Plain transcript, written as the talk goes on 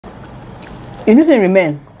It doesn't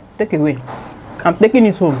remain. Take away. I'm taking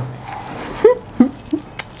it home.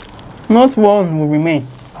 Not one will remain.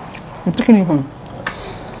 I'm taking it home.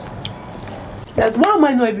 Like, why am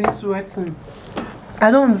I not even sweating?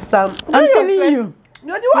 I don't understand. I'm telling you.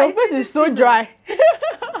 No, Your face is so dry.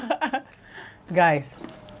 Guys,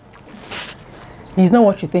 it's not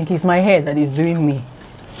what you think. It's my hair that is doing me.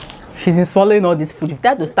 She's been swallowing all this food. If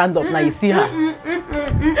that to stand up now, you see her.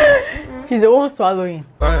 She's the one swallowing.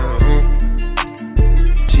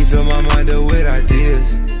 She fill my mind up with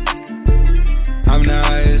ideas. I'm the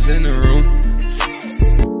highest in the room.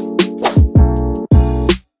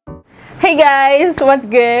 Hey guys, what's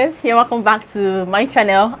good? Yeah, welcome back to my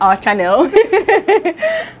channel, our channel.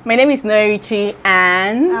 My name is Noerichi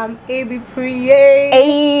and I'm AB Priye.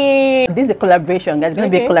 Hey, this is a collaboration. There's gonna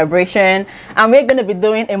be a collaboration, and we're gonna be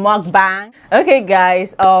doing a mukbang. Okay,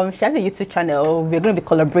 guys. She has a YouTube channel. We're gonna be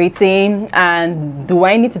collaborating, and do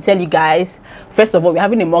I need to tell you guys? First of all, we're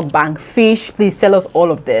having a mukbang. Fish, please tell us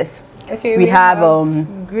all of this. Okay, we have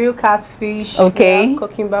grilled catfish. Okay, we have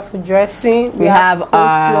cooking butter dressing. We have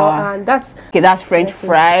coleslaw, and that's French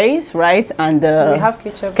fries, right? And we have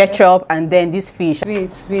ketchup, and then this fish.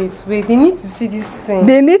 Wait! They need to see this thing.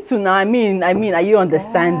 They need to know. I mean, are you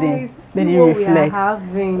understanding? Then you reflect.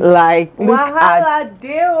 Like, look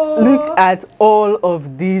at all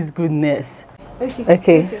of this goodness.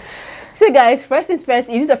 Okay. So guys, first things first,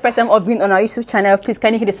 if this is the first time I've been on our YouTube channel, please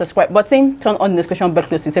kindly hit the subscribe button, turn on the notification bell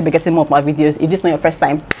close to be getting more of my videos if this is not your first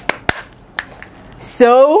time.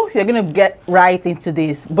 So you're gonna get right into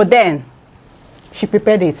this, but then she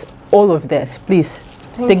prepared it, all of this. Please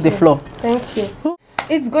take the floor. Thank you.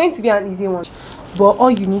 It's going to be an easy one, but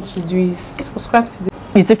all you need to do is subscribe to the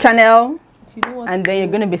YouTube channel. And then you're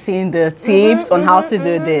going to be seeing the tips on how to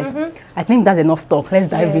do this. I think that's enough talk. Let's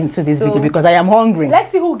dive into this video because I am hungry. Let's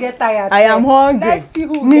see who get tired. I am hungry. Let's see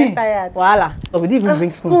who get tired. Voila. So we didn't even bring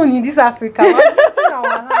spoon in this Africa. In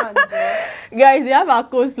our hand, guys, we have our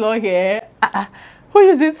coleslaw here. Who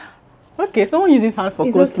uses? Okay, someone uses hand for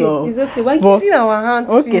coleslaw. It's okay. Why you see our hands?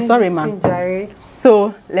 Okay, sorry, ma'am.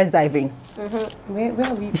 So let's dive in. Where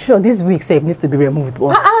are we? Sure, this week safe needs to be removed.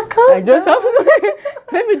 I just have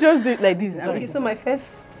let me just do it like this. Okay, so my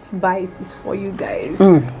first bite is for you guys.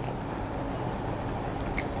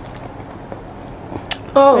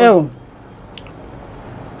 Oh.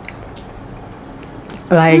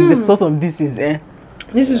 Like the sauce of this is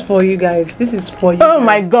This is for you guys. This is for you. Oh guys.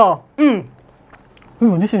 My god.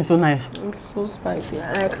 This is so nice. It's so spicy.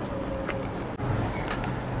 I like.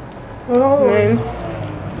 Oh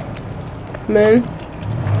man.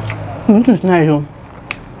 This is nice though.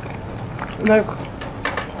 Like,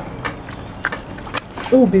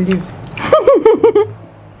 oh, believe.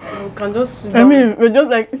 You can just sit down. I mean, we're just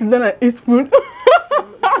like sit down and eat food.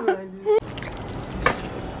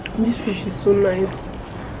 This fish is so nice.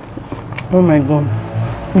 Oh my god,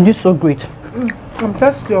 it is so great. I'm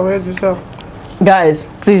thirsty already, sir. Guys,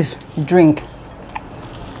 please drink.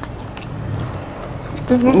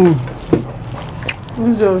 This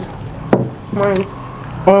is mine.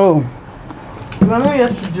 Oh. We're not here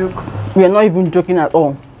to joke. We are not even joking at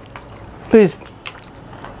all. Please.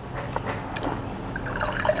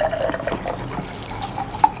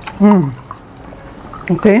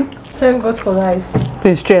 Okay. Thank God for life.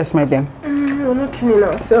 Please, cheers, my dear. We're not killing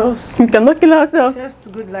ourselves. We cannot kill ourselves. Cheers to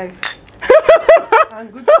good life.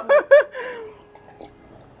 And good food.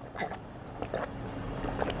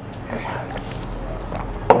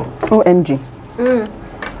 OMG. I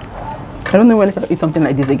don't know when I'll eat something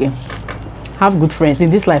like this again. Have good friends. In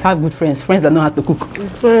this life, have good friends. Friends that know how to cook.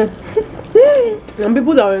 And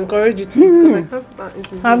people that will encourage you to eat.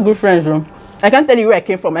 Have good friends, bro. I can't tell you where I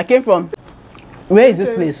came from. I came from... Where is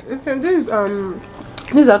this place? Okay, this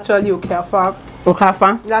is actually Okafa.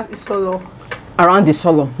 Okafa? That's Isolo. Around the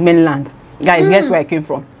Solo, mainland. Guys, guess where I came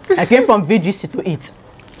from? I came from VGC to eat.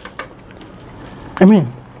 I mean...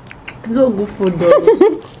 It's all good food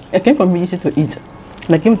though. I came from VGC to eat.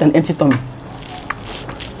 And I came with an empty tummy.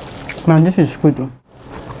 Man, this is good though.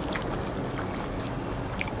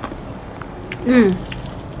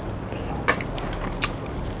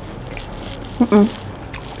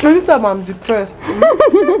 Anytime I'm depressed.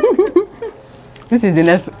 This is the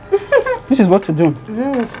next. This is what to do.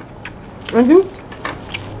 Yes. I think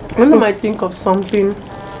when I might think of something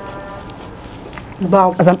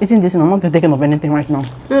bad. As I'm eating this, I'm not thinking of anything right now.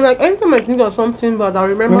 Like anytime I think of something bad, I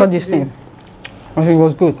remember this thing. I think it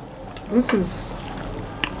was good. This is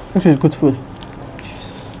good food.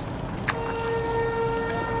 Jesus.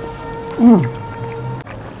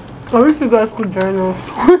 I wish you guys could join us.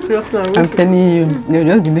 Seriously, I'm telling you, they'll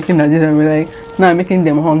just be looking at this and be like, now I'm making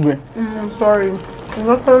them hungry. I'm sorry. I'm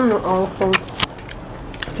not telling you our fault.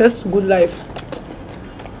 Just good life.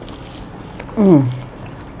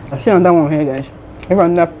 I see another one here, guys. If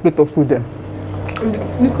another plate of food there.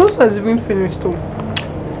 The coleslaw has even finished though.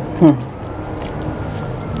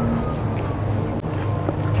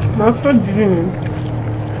 My food didn't.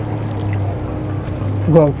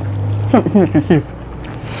 God, I'm eating like a thief.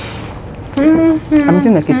 I'm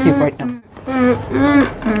eating like a thief right now.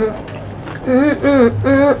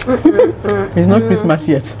 It's not Christmas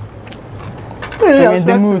yet. I'm in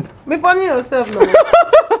the mood. Be funny yourself now.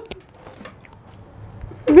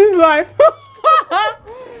 This life.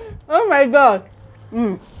 Oh my God.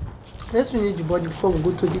 Let's finish the body before we go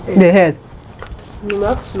to the head. The head. You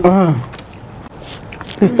have to.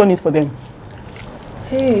 Please turn it for them.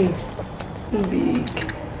 Hey, big.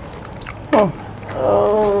 Oh.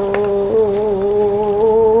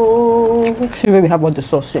 See where we have all the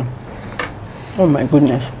sauce here. Oh my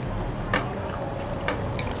goodness.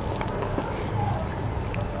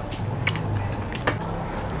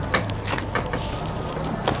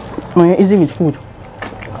 When you're easy with food,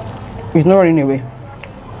 it's not running away.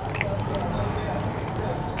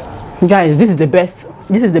 Guys, this is the best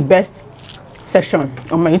section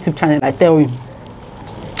on my YouTube channel, I tell you.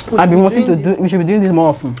 I've been wanting to do, we should be doing this more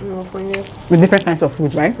often. With different kinds of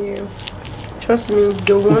food, right? Yeah. Trust me,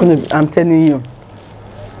 I'm telling you.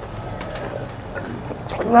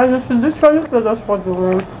 Like, you should literally tell us what you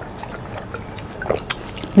want.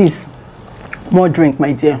 Please, more drink,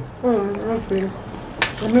 my dear. Okay.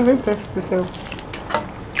 I'm even thirsty, so.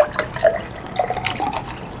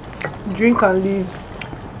 Drink and leave.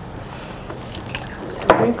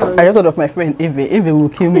 I just thought of my friend Eve. Eve will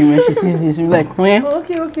kill me when she sees this. She'll be like, eh?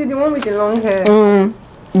 Okay, the one with the long hair.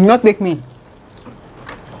 You not take me.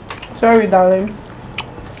 Sorry, darling.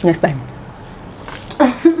 Next time.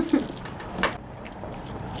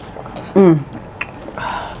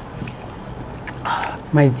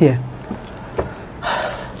 My dear.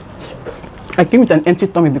 I came with an empty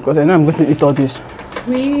tummy because I know I'm going to eat all this.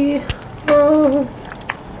 When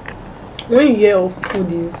you hear of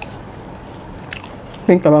food is...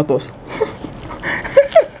 Think about us.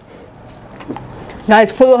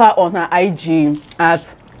 Guys, follow her on her IG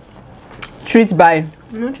at CHIT by...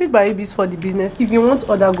 No, CHIT by AB is for the business. If you want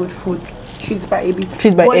other good food, CHIT by AB.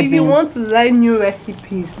 CHIT by but AB. If you want to learn new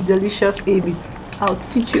recipes, delicious AB, I'll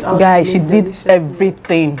teach you how Guys, to she make did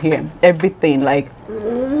everything here. Everything. Like,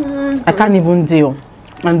 I can't even deal.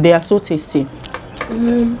 And they are so tasty.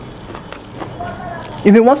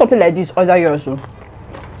 If you want something like this, order yours.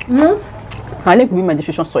 I need to be my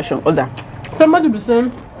decision session. Order. Somebody be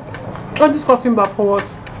saying, all this cooking back for what?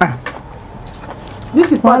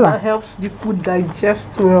 This is the part that helps the food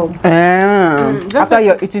digest well. After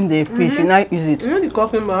you're eating the fish, you now use it. You know the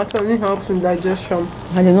cooking back actually helps in digestion.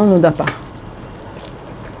 I did not know that part.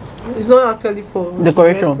 It's not actually for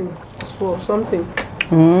decoration. dressing. It's for something.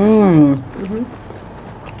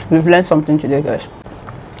 We've learned something today, guys.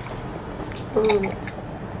 Good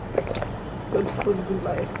food, good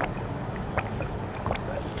life.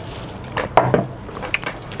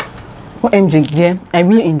 What MJ, yeah, I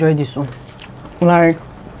really enjoyed this one. Like,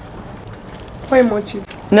 Why much?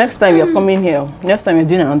 next time you're coming here, next time you're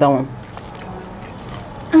doing another one.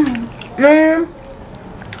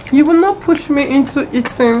 You will not push me into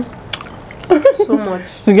eating so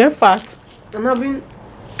much. To get fat. I'm having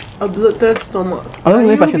a bloated stomach. I don't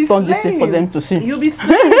know if I should turn this thing for them to see. You'll be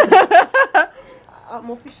slaying. I'm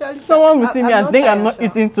officially... Someone will see me and think I'm not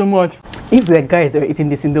eating too much. If we were guys that were eating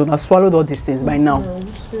this thing, they would have swallowed all these things by now.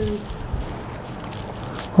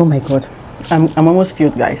 Oh my God. I'm almost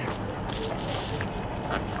filled, guys.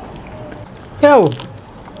 Oh,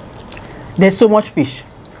 there's so much fish.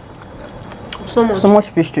 So much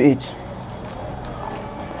fish to eat.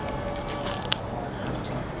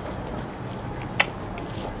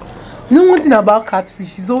 You know one thing about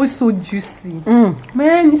catfish, it's always so juicy.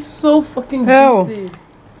 Man, it's so fucking juicy.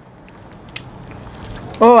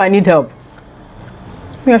 Oh, I need help.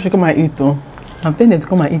 Maybe I should come and eat though. I'm telling them to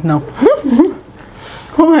come and eat now.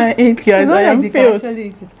 Come and eat, guys. I am filled.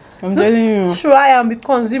 I'm telling you. Just try and be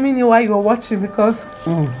consuming it while you're watching because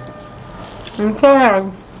I'm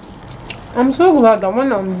tired. I'm so glad that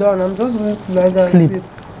when I'm done, I'm just going to lie down and sleep.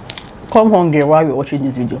 Come hungry while we're watching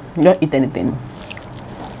this video. Don't eat anything.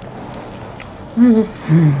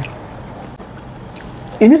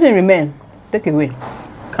 If this thing remain, take away.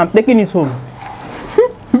 I'm taking it home.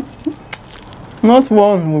 Not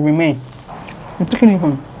one will remain. I'm taking it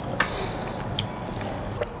home.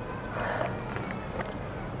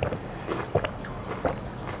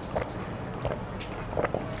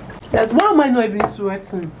 Like, why am I not even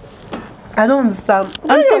sweating? I don't understand.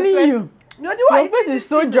 I'm telling you. Your face is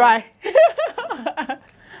so dry.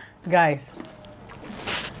 Guys,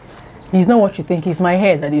 it's not what you think. It's my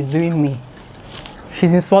hair that is doing me.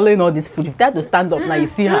 She's been swallowing all this food. If that to stand up now, you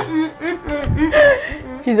see her.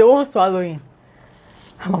 She's the one swallowing.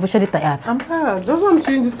 I'm officially tired. I'm tired. That's why I'm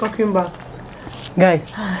chewing this cucumber.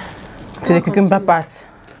 Guys, to the cucumber part,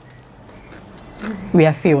 we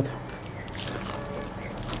have failed.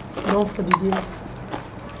 Don't for the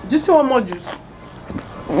game. Just one more juice.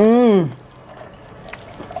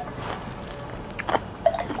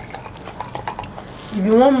 If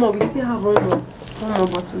you want more, we still have one more. One more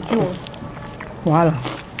bottle. Do you want? Voila.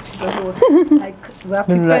 She doesn't want. Like, we are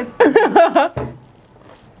prepared.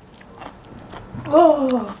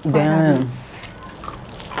 Oh, Damn.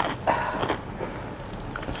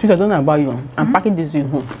 Sweet, I don't know about you. I'm packing this in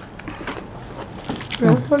home.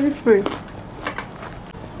 I'm totally free.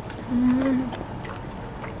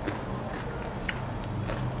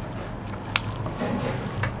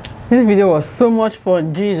 This video was so much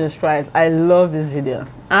fun. Jesus Christ, I love this video.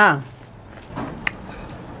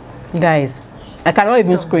 Guys, I cannot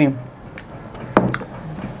even scream.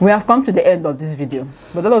 We have come to the end of this video,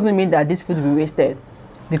 but that doesn't mean that this food will be wasted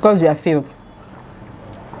because we have failed.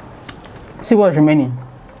 See what's remaining.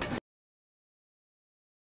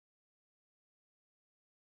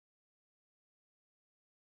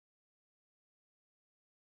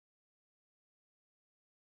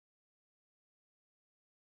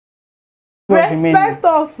 Respect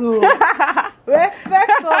us,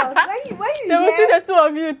 respect us. When you They will see the two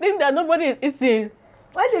of you think that nobody is eating.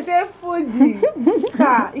 when they say foodie,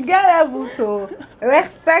 you get level, so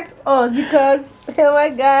respect us because oh my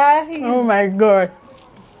god. Oh my god.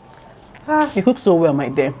 You cook so well, my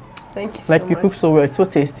dear. Thank you so Like much. you cook so well, it's so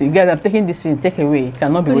tasty. Guys, I'm taking this in, take away. It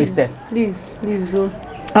cannot be wasted. Please do.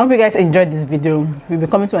 I hope you guys enjoyed this video. We'll be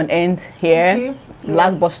coming to an end here. Okay.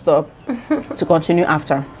 Last bus stop to continue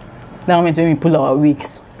after. Now we're doing pull our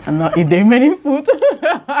wigs and not eat the remaining food.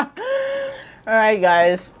 Alright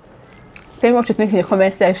guys. Tell me what you think in the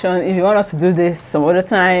comment section. If you want us to do this some other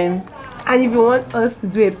time. And if you want us to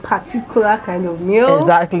do a particular kind of meal,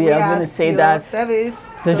 Exactly, I was going to say that.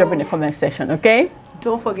 Service. Just drop in the comment section, okay?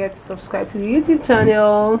 Don't forget to subscribe to the YouTube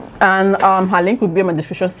channel. And her link will be in my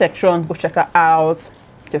description section. Go check her out.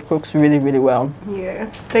 She cooks really, really well. Yeah.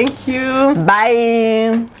 Thank you.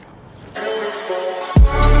 Bye.